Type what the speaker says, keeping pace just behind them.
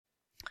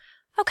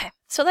Okay,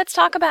 so let's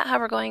talk about how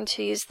we're going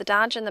to use the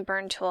dodge and the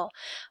burn tool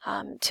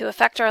to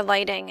affect our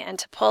lighting and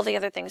to pull the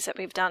other things that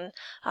we've done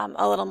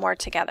a little more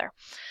together.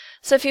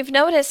 So if you've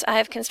noticed,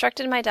 I've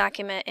constructed my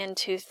document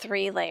into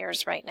 3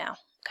 layers right now.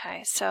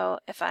 Okay, so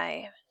if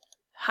I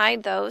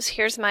hide those,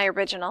 here's my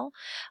original.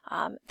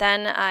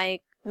 Then I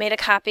made a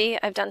copy.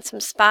 I've done some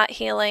spot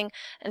healing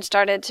and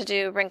started to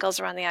do wrinkles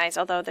around the eyes,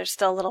 although there's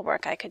still a little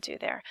work I could do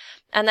there.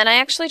 And then I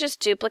actually just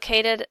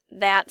duplicated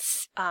that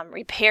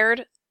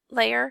repaired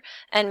layer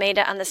and made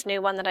it on this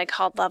new one that I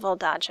called Level,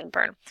 Dodge, and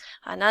Burn.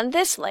 And on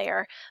this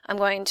layer, I'm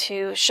going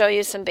to show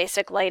you some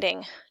basic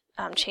lighting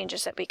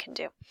changes that we can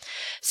do.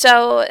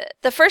 So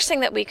the first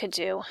thing that we could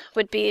do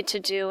would be to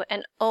do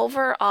an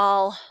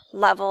overall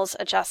levels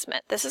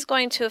adjustment. This is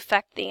going to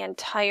affect the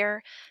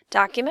entire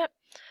document.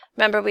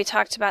 Remember, we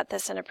talked about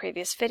this in a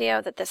previous video,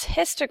 that this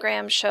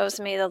histogram shows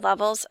me the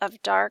levels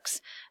of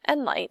darks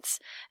and lights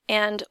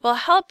and will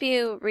help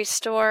you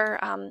restore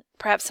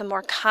perhaps a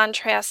more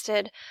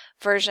contrasted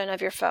version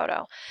of your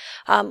photo.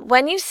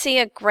 When you see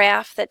a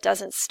graph that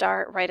doesn't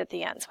start right at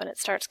the ends, when it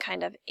starts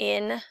kind of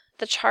in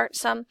the chart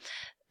some,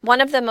 one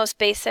of the most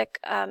basic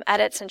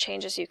edits and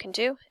changes you can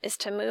do is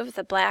to move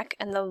the black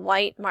and the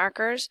white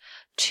markers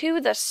to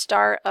the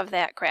start of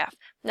that graph.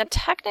 Now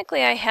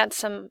technically I had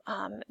some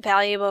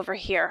value over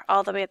here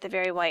all the way at the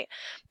very white,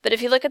 but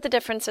if you look at the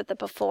difference at the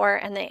before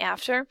and the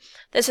after,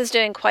 this is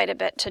doing quite a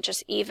bit to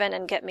just even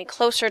and get me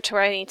closer to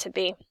where I need to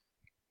be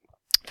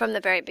from the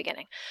very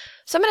beginning.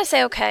 So I'm going to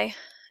say okay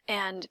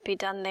and be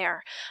done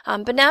there.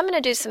 But now I'm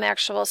going to do some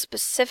actual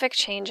specific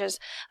changes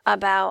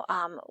about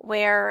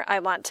where I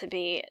want to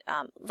be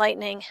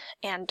lightening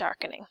and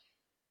darkening.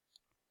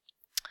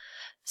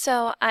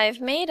 So I've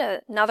made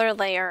another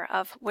layer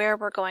of where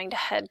we're going to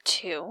head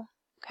to.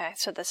 Okay,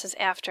 so this is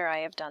after I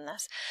have done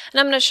this. And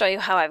I'm going to show you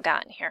how I've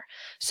gotten here.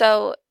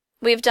 So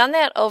we've done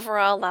that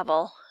overall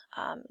level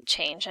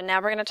change, and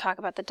now we're going to talk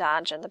about the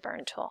dodge and the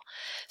burn tool.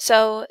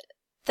 So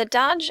the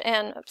dodge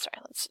and,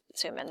 let's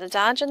zoom in. The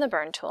dodge and the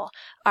burn tool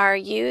are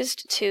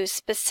used to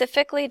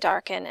specifically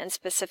darken and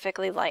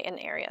specifically lighten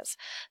areas.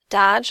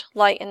 Dodge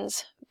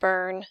lightens,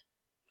 burn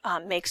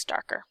makes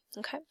darker.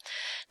 Okay.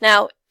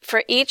 Now,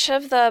 for each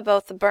of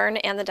both the burn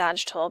and the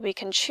dodge tool, we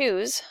can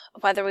choose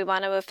whether we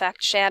want to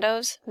affect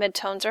shadows,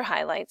 midtones, or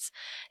highlights,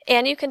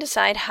 and you can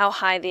decide how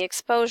high the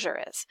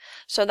exposure is.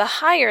 So the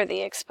higher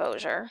the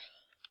exposure,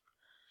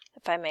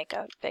 if I make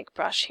a big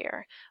brush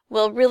here,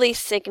 will really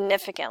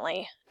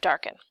significantly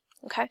darken.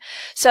 Okay,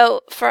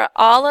 so for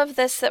all of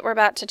this that we're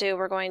about to do,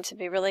 we're going to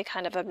be really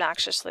kind of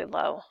obnoxiously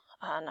low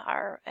on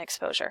our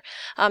exposure.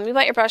 You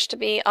want your brush to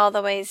be all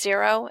the way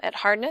 0 at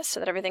hardness so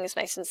that everything is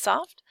nice and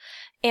soft.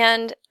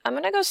 And I'm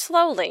going to go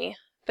slowly,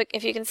 but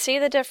if you can see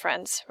the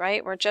difference,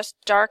 right, we're just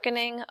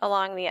darkening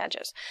along the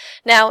edges.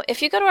 Now,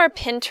 if you go to our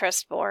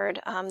Pinterest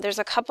board, there's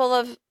a couple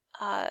of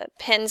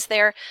pins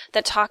there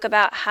that talk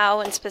about how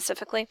and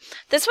specifically.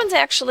 This one's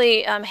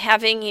actually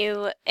having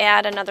you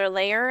add another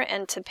layer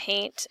and to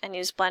paint and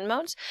use blend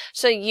modes.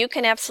 So you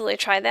can absolutely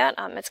try that.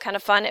 It's kind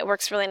of fun. It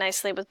works really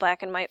nicely with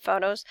black and white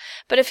photos.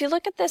 But if you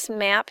look at this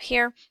map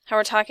here, how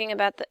we're talking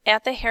about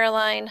at the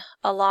hairline,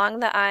 along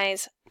the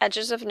eyes,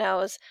 edges of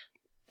nose,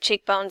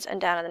 cheekbones, and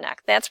down in the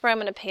neck. That's where I'm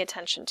going to pay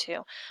attention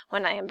to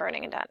when I am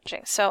burning and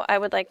dodging. So I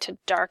would like to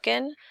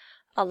darken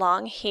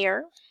along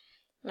here.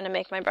 I'm going to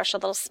make my brush a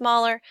little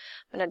smaller.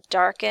 I'm going to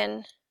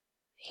darken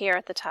here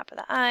at the top of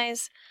the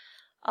eyes,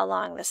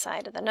 along the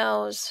side of the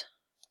nose,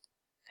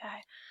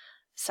 okay,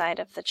 side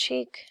of the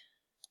cheek,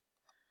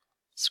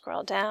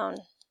 scroll down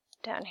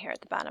here at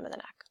the bottom of the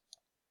neck.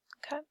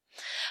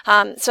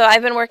 Okay. So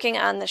I've been working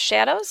on the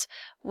shadows.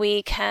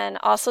 We can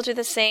also do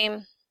the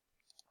same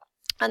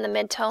on the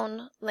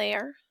midtone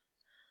layer,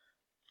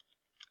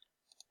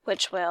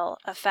 which will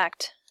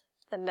affect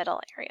the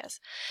middle areas.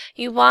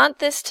 You want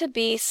this to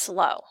be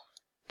slow.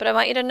 But I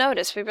want you to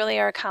notice we really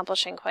are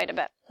accomplishing quite a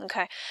bit.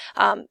 Okay,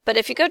 but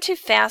if you go too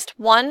fast,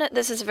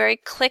 this is a very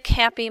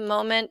click-happy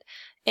moment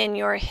in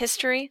your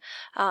history.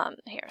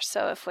 Here,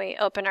 so if we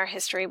open our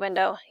history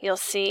window, you'll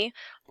see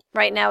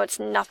right now it's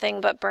nothing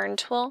but burn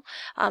tool.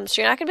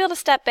 So you're not going to be able to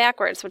step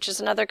backwards, which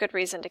is another good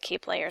reason to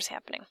keep layers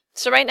happening.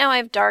 So right now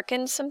I've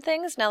darkened some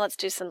things. Now let's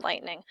do some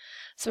lightening.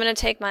 So I'm going to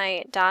take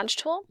my dodge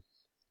tool.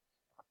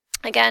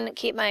 Again,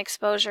 keep my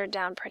exposure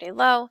down pretty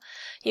low.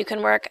 You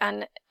can work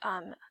on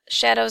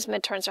shadows,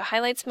 midtones, or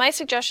highlights. My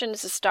suggestion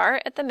is to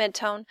start at the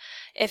midtone.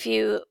 If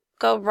you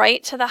go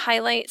right to the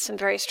highlight, some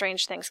very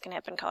strange things can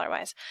happen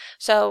color-wise.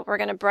 So we're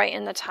going to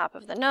brighten the top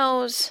of the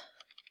nose,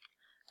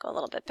 go a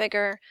little bit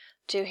bigger,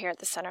 do here at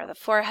the center of the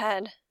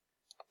forehead,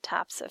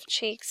 tops of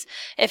cheeks.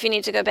 If you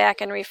need to go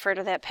back and refer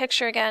to that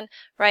picture again,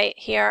 right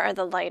here are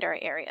the lighter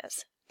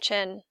areas.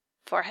 Chin,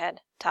 forehead,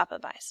 top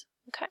of eyes.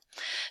 Okay,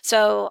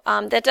 so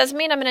that does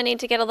mean I'm going to need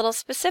to get a little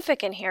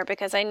specific in here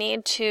because I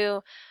need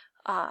to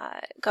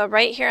go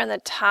right here on the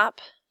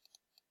top.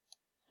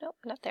 Nope,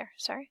 not there,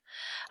 sorry.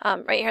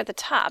 Right here at the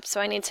top.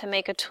 So I need to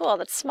make a tool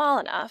that's small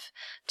enough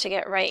to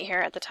get right here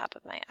at the top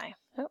of my eye.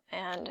 Oh,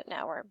 and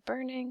now we're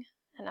burning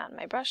and on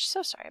my brush.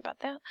 So sorry about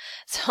that.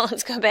 So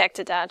let's go back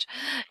to dodge.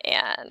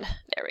 And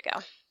there we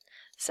go.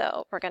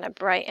 So we're going to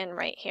brighten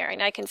right here,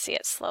 and I can see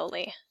it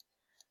slowly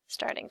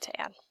starting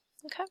to add.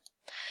 Okay.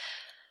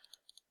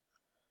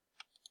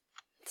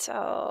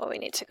 So we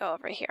need to go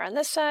over here on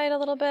this side a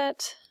little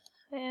bit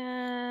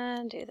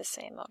and do the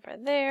same over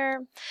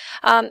there.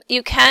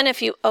 You can,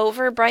 if you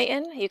over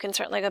brighten, you can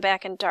certainly go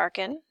back and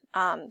darken,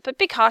 but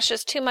be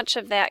cautious. Too much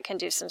of that can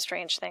do some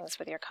strange things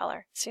with your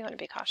color, so you want to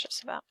be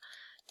cautious about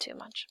too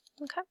much.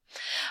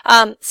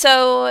 Okay.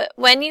 So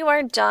when you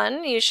are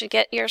done, you should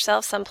get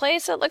yourself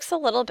someplace that looks a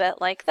little bit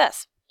like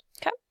this.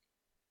 Okay.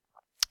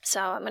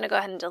 So I'm going to go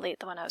ahead and delete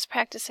the one I was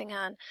practicing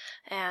on,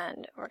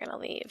 and we're going to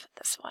leave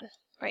this one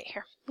right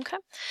here. Okay.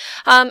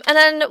 And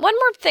then one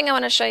more thing I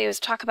want to show you is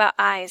talk about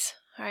eyes.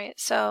 All right,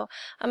 so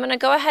I'm going to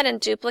go ahead and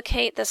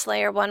duplicate this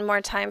layer one more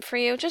time for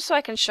you, just so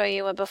I can show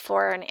you a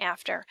before and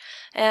after.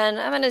 And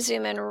I'm going to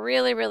zoom in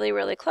really, really,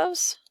 really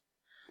close.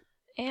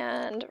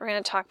 And we're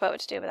going to talk about what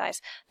to do with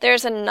eyes.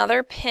 There's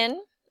another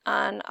pin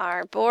on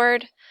our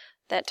board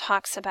that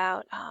talks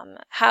about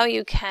how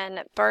you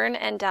can burn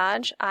and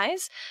dodge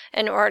eyes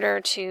in order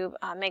to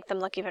make them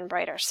look even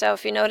brighter. So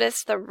if you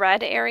notice the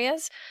red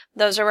areas,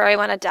 those are where I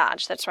want to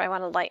dodge. That's where I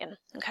want to lighten.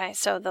 Okay,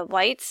 so the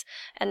whites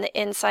and the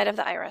inside of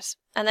the iris.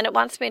 And then it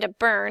wants me to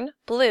burn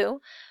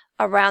blue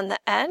around the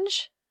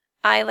edge,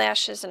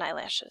 eyelashes, and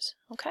eyelashes.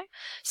 Okay,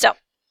 so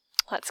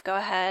let's go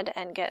ahead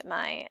and get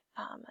my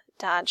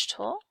dodge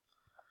tool.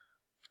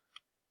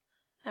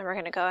 And we're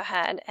going to go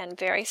ahead and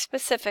very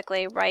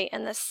specifically right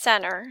in the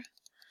center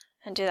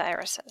and do the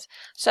irises.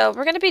 So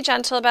we're going to be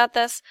gentle about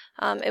this.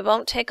 It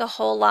won't take a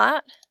whole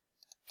lot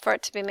for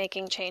it to be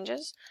making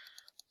changes.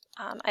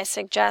 I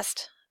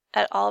suggest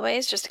at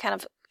always just to kind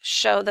of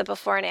show the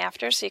before and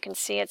after so you can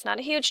see it's not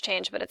a huge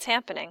change, but it's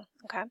happening.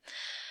 Okay.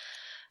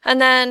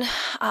 And then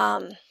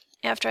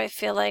after I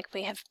feel like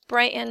we have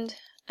brightened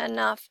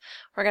enough,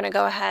 we're going to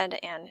go ahead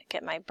and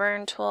get my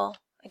burn tool.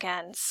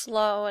 Again,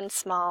 slow and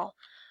small.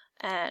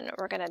 And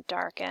we're going to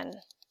darken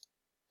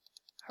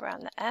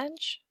around the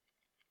edge.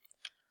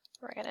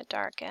 We're going to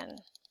darken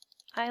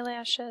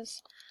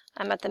eyelashes.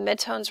 I'm at the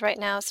midtones right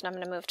now, so I'm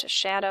going to move to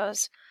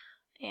shadows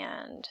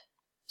and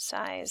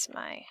size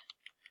my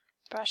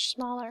brush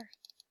smaller.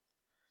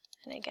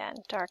 And again,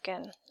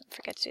 darken. Don't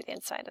forget to do the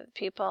inside of the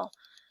pupil.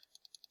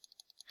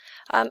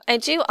 I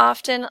do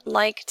often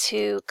like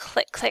to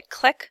click, click,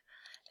 click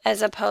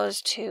as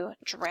opposed to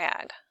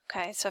drag.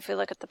 Okay, so if we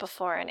look at the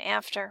before and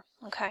after,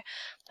 okay,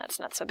 that's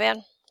not so bad.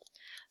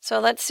 So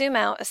let's zoom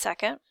out a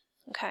second,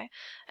 okay,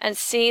 and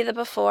see the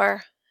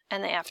before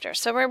and the after.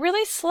 So we're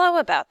really slow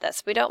about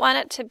this. We don't want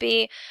it to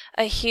be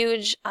a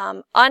huge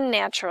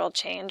unnatural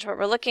change. What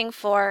we're looking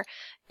for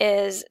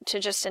is to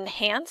just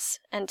enhance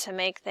and to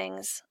make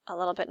things a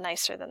little bit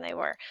nicer than they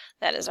were.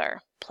 That is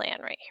our plan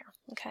right here.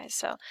 Okay,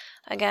 so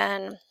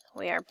again,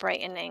 we are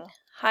brightening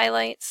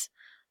highlights.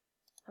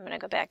 I'm going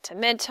to go back to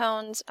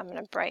midtones. I'm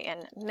going to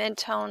brighten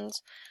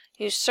midtones.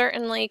 You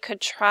certainly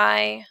could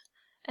try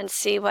and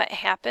see what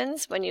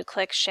happens when you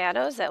click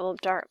shadows. That will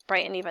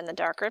brighten even the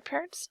darker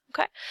parts.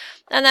 Okay,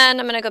 and then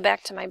I'm going to go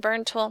back to my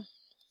burn tool.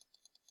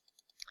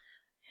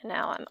 And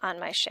now I'm on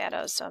my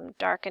shadows, so I'm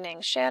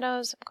darkening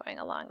shadows. I'm going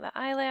along the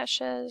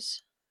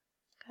eyelashes.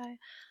 Okay,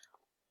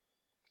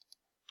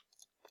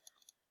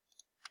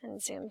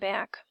 and zoom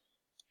back.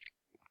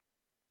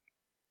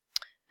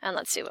 And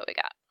let's see what we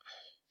got.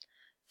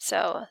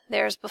 So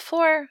there's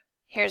before,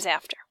 here's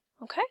after.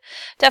 Okay,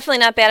 definitely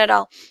not bad at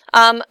all.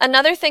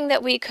 Another thing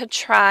that we could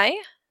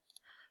try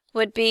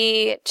would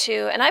be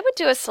to, and I would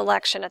do a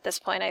selection at this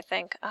point, I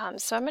think.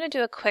 So I'm going to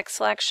do a quick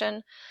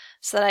selection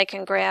so that I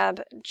can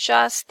grab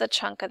just the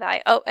chunk of the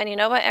eye. Oh, and you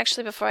know what?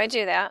 Actually, before I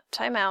do that,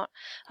 time out.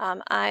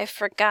 I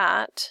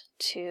forgot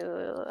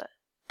to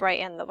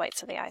brighten the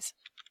whites of the eyes.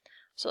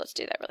 So let's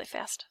do that really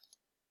fast,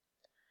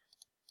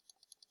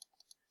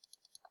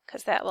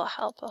 because that will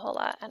help a whole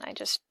lot, and I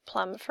just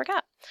plumb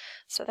forgot.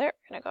 So there,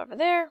 we're going to go over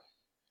there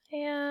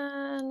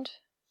and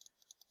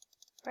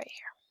right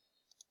here.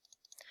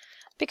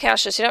 Be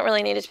cautious, you don't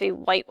really need it to be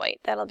white.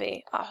 That'll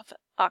be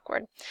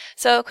awkward.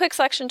 So quick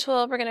selection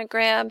tool, we're going to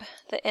grab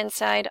the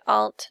inside,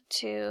 Alt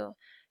to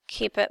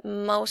keep it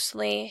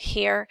mostly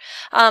here.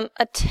 A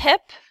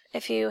tip,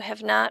 if you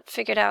have not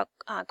figured out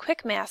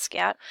Quick Mask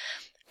yet,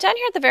 down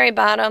here at the very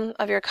bottom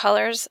of your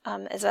colors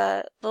is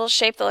a little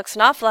shape that looks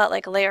an awful lot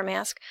like a layer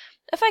mask.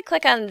 If I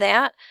click on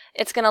that,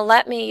 it's going to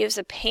let me use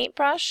a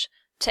paintbrush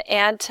to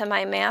add to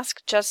my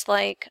mask, just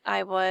like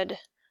I would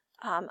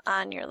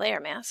on your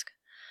layer mask.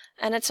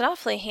 And it's an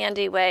awfully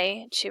handy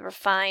way to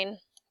refine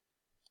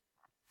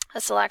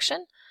a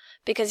selection,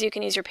 because you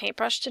can use your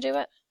paintbrush to do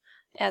it,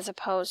 as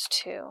opposed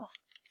to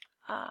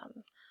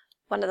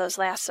one of those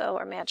lasso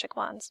or magic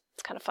wands.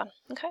 It's kind of fun.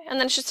 Okay, and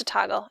then it's just a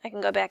toggle. I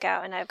can go back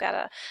out and I've got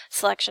a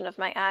selection of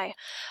my eye.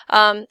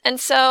 And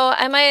so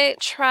I might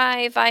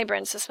try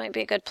vibrance. This might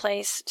be a good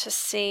place to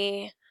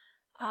see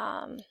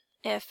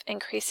if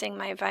increasing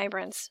my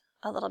vibrance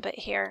a little bit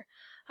here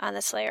on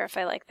this layer, if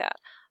I like that.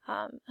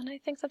 And I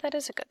think that that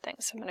is a good thing.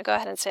 So I'm going to go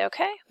ahead and say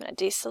okay. I'm going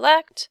to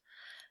deselect,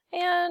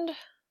 and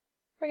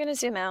we're going to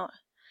zoom out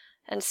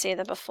and see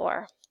the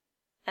before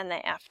and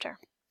the after.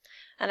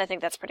 and I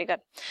think that's pretty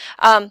good.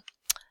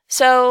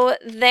 So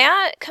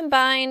that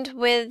combined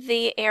with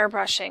the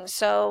airbrushing.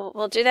 So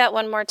we'll do that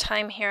one more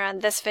time here on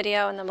this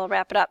video and then we'll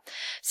wrap it up.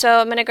 So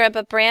I'm going to grab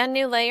a brand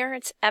new layer.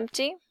 It's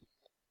empty.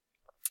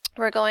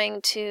 We're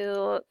going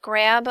to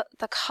grab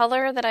the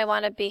color that I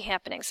want to be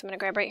happening. So I'm going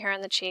to grab right here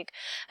on the cheek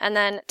and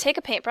then take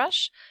a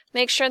paintbrush.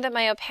 Make sure that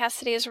my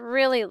opacity is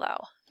really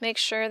low. Make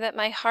sure that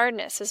my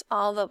hardness is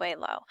all the way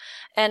low.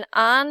 And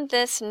on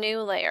this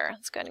new layer,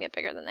 it's going to get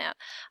bigger than that,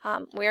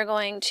 we're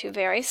going to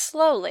very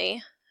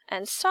slowly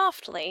and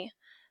softly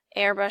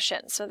airbrush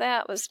in. So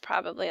that was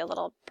probably a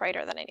little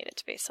brighter than I needed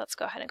to be. So let's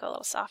go ahead and go a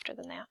little softer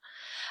than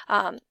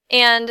that.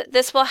 And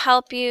this will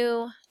help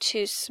you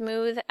to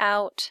smooth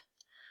out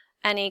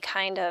any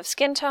kind of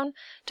skin tone.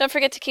 Don't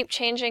forget to keep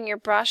changing your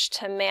brush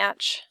to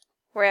match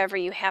wherever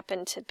you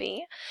happen to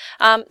be.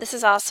 This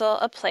is also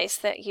a place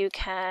that you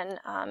can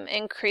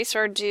increase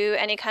or do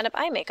any kind of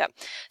eye makeup.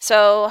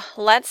 So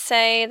let's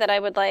say that I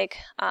would like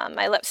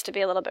my lips to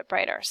be a little bit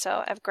brighter.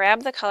 So I've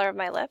grabbed the color of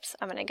my lips.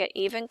 I'm going to get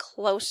even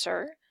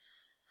closer.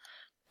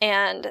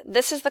 And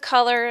this is the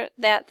color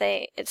that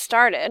it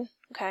started.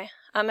 Okay,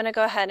 I'm going to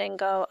go ahead and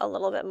go a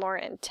little bit more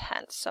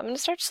intense. So I'm going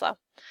to start slow.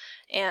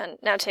 And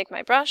now take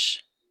my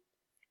brush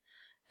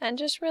and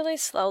just really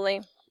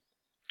slowly,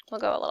 we'll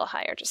go a little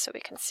higher just so we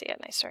can see it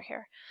nicer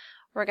here.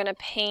 We're going to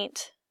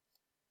paint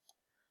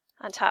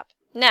on top.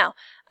 Now,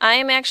 I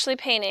am actually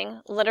painting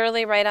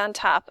literally right on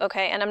top,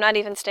 okay, and I'm not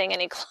even staying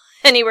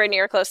anywhere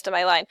near close to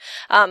my line.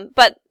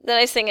 But the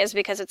nice thing is,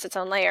 because it's its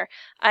own layer,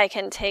 I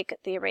can take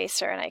the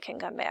eraser and I can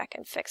come back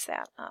and fix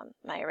that.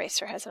 My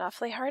eraser has an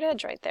awfully hard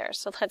edge right there,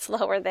 so let's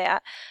lower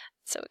that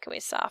so we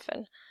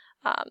soften.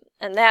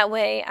 And that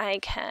way I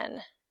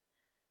can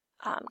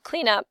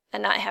clean up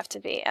and not have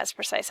to be as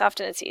precise.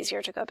 Often it's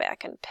easier to go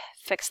back and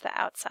fix the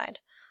outside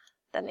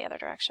than the other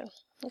direction.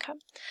 Okay,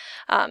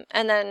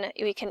 and then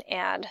we can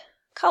add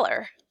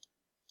color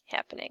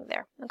happening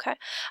there. Okay,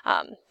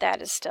 that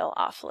is still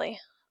awfully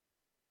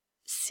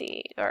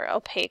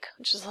opaque,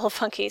 which is a little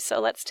funky.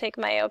 So let's take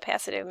my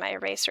opacity of my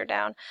eraser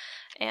down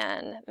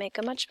and make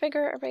a much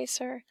bigger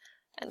eraser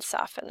and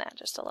soften that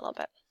just a little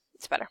bit.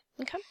 It's better.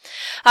 Okay.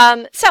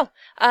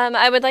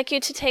 I would like you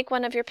to take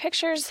one of your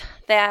pictures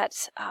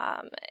that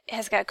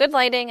has got good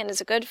lighting and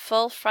is a good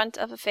full front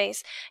of a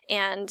face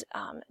and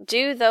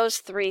do those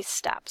 3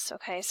 steps.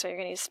 Okay, so you're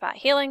going to use spot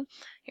healing.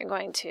 You're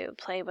going to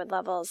play with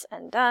levels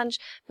and dodge,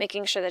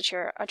 making sure that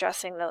you're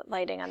addressing the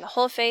lighting on the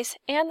whole face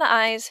and the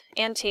eyes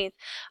and teeth,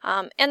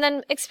 and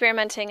then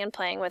experimenting and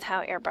playing with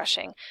how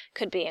airbrushing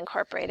could be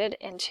incorporated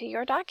into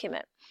your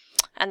document.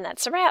 And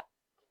that's a wrap.